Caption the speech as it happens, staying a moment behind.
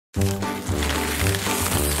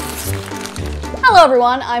Hello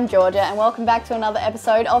everyone, I'm Georgia and welcome back to another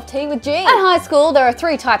episode of Tea with G. At high school there are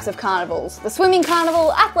three types of carnivals: the swimming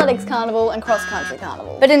carnival, athletics carnival and cross-country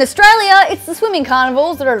carnival. But in Australia it's the swimming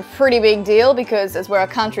carnivals that are a pretty big deal because as we're a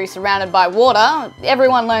country surrounded by water,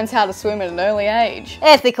 everyone learns how to swim at an early age.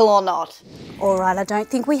 Ethical or not. Alright, I don't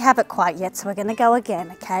think we have it quite yet, so we're gonna go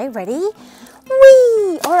again, okay? Ready?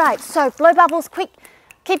 Whee! Alright, so blow bubbles, quick.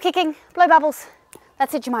 Keep kicking, blow bubbles.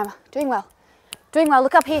 That's it, Jemima. Doing well. Doing well,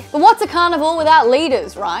 look up here. But what's a carnival without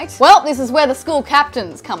leaders, right? Well, this is where the school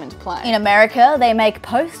captains come into play. In America, they make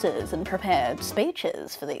posters and prepare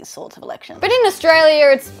speeches for these sorts of elections. But in Australia,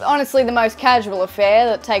 it's honestly the most casual affair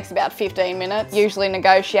that takes about 15 minutes, usually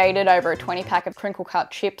negotiated over a 20-pack of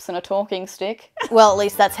crinkle-cut chips and a talking stick. Well, at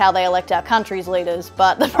least that's how they elect our country's leaders,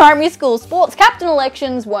 but the primary school sports captain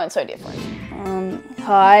elections weren't so different.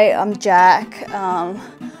 Hi, I'm Jack.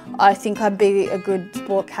 I think I'd be a good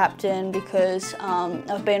sport captain because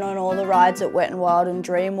I've been on all the rides at Wet n Wild and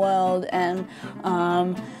Dream World, and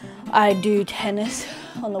I do tennis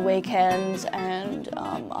on the weekends, and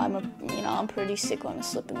I'm pretty sick on a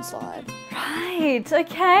slip and slide. Right,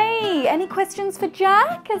 okay. Any questions for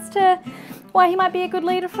Jack as to why he might be a good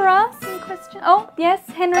leader for us? Any questions? Oh, yes,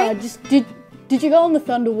 Henry? Did you go on the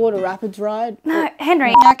Thunderwater Rapids ride? No,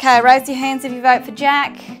 Henry. Okay, raise your hands if you vote for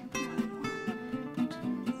Jack.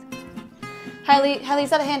 Haley, is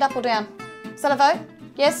that a hand up or down? Is that a vote?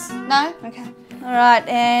 Yes? No? Okay. All right,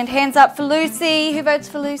 and hands up for Lucy. Who votes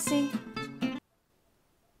for Lucy?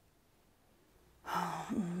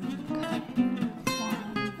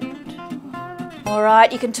 All right,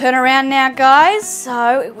 you can turn around now, guys.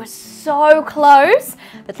 So it was so close,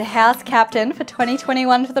 but the house captain for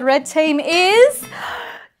 2021 for the red team is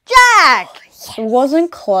Jack. It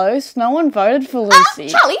wasn't close. No one voted for Lucy.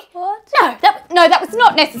 Charlie? What? No, that was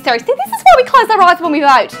not necessary. See, this is why we close our eyes when we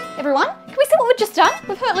vote. Everyone, can we see what we've just done?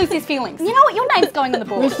 We've hurt Lucy's feelings. You know what? Your name's going on the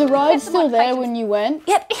board. Was the ride still there when you went?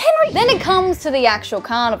 Yep, Henry. Then it comes to the actual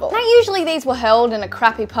carnival. Now, usually these were held in a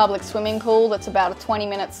crappy public swimming pool that's about a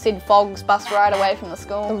 20-minute Sid Fogg's bus ride away from the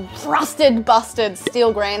school. The rusted, busted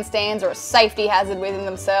steel grandstands are a safety hazard within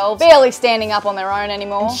themselves, barely standing up on their own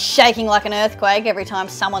anymore, and shaking like an earthquake every time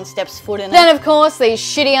someone steps foot in it. Then, of course, these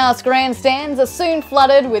shitty-ass grandstands are soon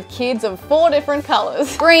flooded with kids of 4 different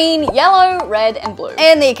colours: green, yellow, red and blue.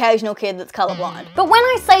 And the occasional kid that's colourblind. But when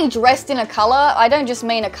I say dressed in a colour, I don't just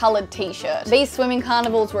mean a coloured t-shirt. These swimming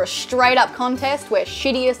carnivals were a straight-up contest where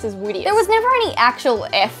shittiest is wittiest. There was never any actual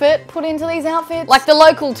effort put into these outfits. Like the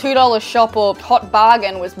local $2 shop or Hot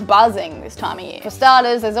Bargain was buzzing this time of year. For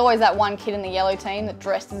starters, there's always that one kid in the yellow team that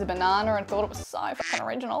dressed as a banana and thought it was so fucking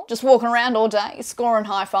original. Just walking around all day, scoring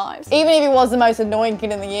high fives. Even if he was the most annoying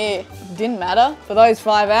kid in the year, it didn't matter. For those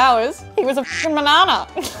 5 hours, he was a fucking banana.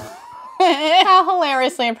 How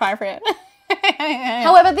hilariously appropriate.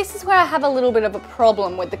 However, this is where I have a little bit of a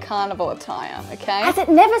problem with the carnival attire, okay? As it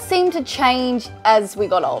never seemed to change as we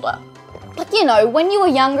got older. Like, you know, when you were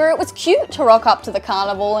younger, it was cute to rock up to the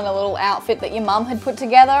carnival in a little outfit that your mum had put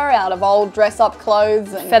together out of old dress-up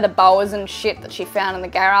clothes and feather boas and shit that she found in the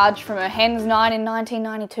garage from her hen's night in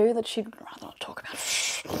 1992 that she'd rather not talk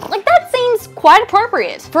about. Like, that seems quite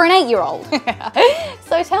appropriate for an 8-year-old.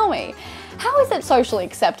 So tell me, how is it socially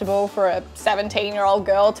acceptable for a 17-year-old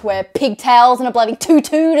girl to wear pigtails and a bloody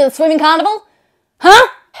tutu to the swimming carnival? Huh?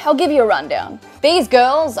 I'll give you a rundown. These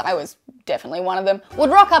girls, I was definitely one of them,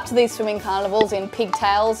 would rock up to these swimming carnivals in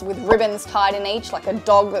pigtails with ribbons tied in each like a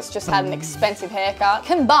dog that's just had an expensive haircut,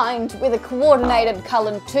 combined with a coordinated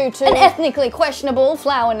coloured tutu, an ethnically questionable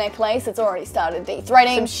flower necklace that's already started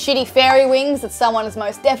de-threading, some shitty fairy wings that someone has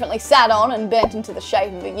most definitely sat on and bent into the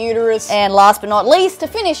shape of a uterus, and last but not least, to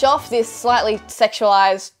finish off this slightly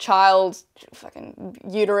sexualised child fucking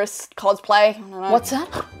uterus cosplay. I don't know. What's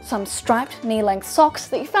that? Some striped knee-length socks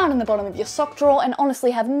that you found in the bottom of your sock drawer and honestly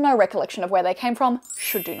have no recollection of where they came from.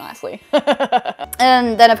 Should do nicely.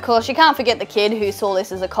 And then of course you can't forget the kid who saw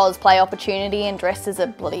this as a cosplay opportunity and dressed as a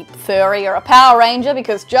bloody furry or a Power Ranger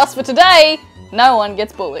because just for today, no one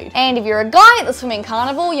gets bullied. And if you're a guy at the swimming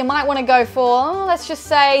carnival, you might want to go for, let's just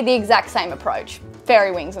say, the exact same approach.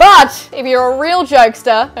 Fairy wings. But if you're a real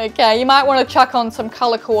jokester, okay, you might want to chuck on some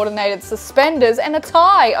colour coordinated suspenders and a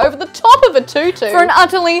tie over the top of a tutu for an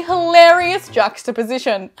utterly hilarious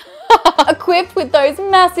juxtaposition. Equipped with those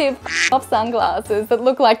massive sunglasses that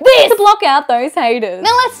look like this to block out those haters.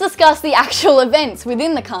 Now let's discuss the actual events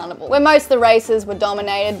within the carnival, where most of the races were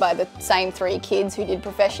dominated by the same 3 kids who did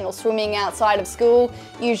professional swimming outside of school,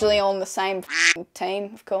 usually on the same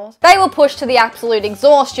team, of course. They were pushed to the absolute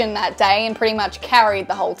exhaustion that day and pretty much carried carried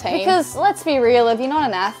the whole team. Because let's be real, if you're not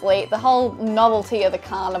an athlete, the whole novelty of the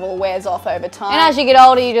carnival wears off over time. And as you get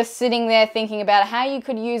older, you're just sitting there thinking about how you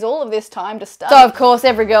could use all of this time to study. So of course,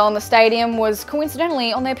 every girl in the stadium was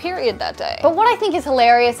coincidentally on their period that day. But what I think is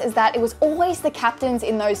hilarious is that it was always the captains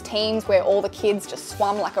in those teams where all the kids just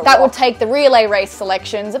swum like a rock that would take the relay race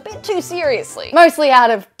selections a bit too seriously. Mostly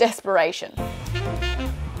out of desperation.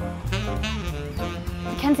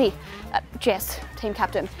 Mackenzie, Jess, team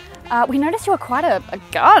captain, we noticed you were quite a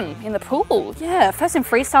gun in the pool. Yeah, first in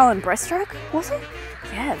freestyle and breaststroke, was it?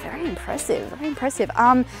 Yeah, very impressive, very impressive.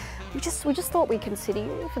 We just thought we'd consider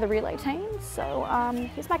you for the relay team, so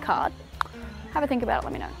here's my card. Have a think about it,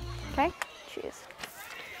 let me know, okay? Cheers.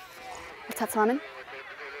 What's that, Simon?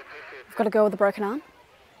 We've got a girl with a broken arm?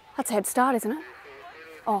 That's a head start, isn't it?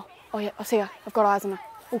 Oh yeah, I see her. I've got eyes on her.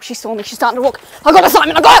 Oh, she saw me. She's starting to walk. I got her,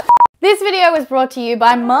 Simon, I got her! This video was brought to you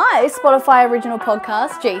by my Spotify original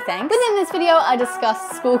podcast, Gee Thanks. Within this video, I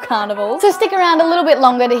discussed school carnivals. So stick around a little bit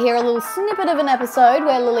longer to hear a little snippet of an episode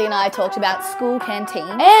where Lily and I talked about school canteen.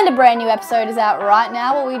 And a brand new episode is out right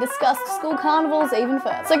now where we discussed school carnivals even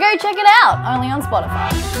further. So go check it out, only on Spotify.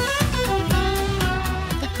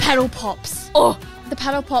 The paddle pops. Oh, the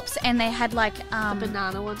paddle pops, and they had like the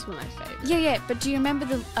banana ones were my favourite. Yeah, but do you remember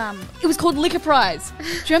the it was called Liquor Prize.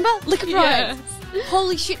 Do you remember Liquor Prize? Yes.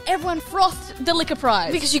 Holy shit, everyone frothed the Liquor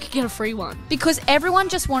Prize. Because you could get a free one. Because everyone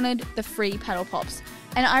just wanted the free paddle pops.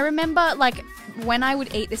 And I remember, like, when I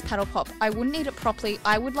would eat this paddle pop, I wouldn't eat it properly.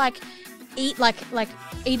 I would, like, eat,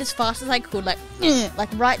 eat as fast as I could, like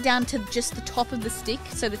right down to just the top of the stick.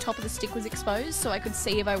 So the top of the stick was exposed so I could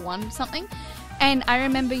see if I won something. And I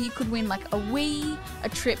remember you could win, like, a Wii, a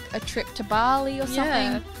trip to Bali or something.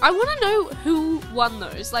 Yeah. I want to know who won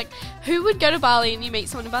those. Like, who would go to Bali and you meet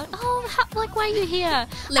someone about, oh, why are you here?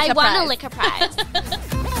 I won a liquor prize.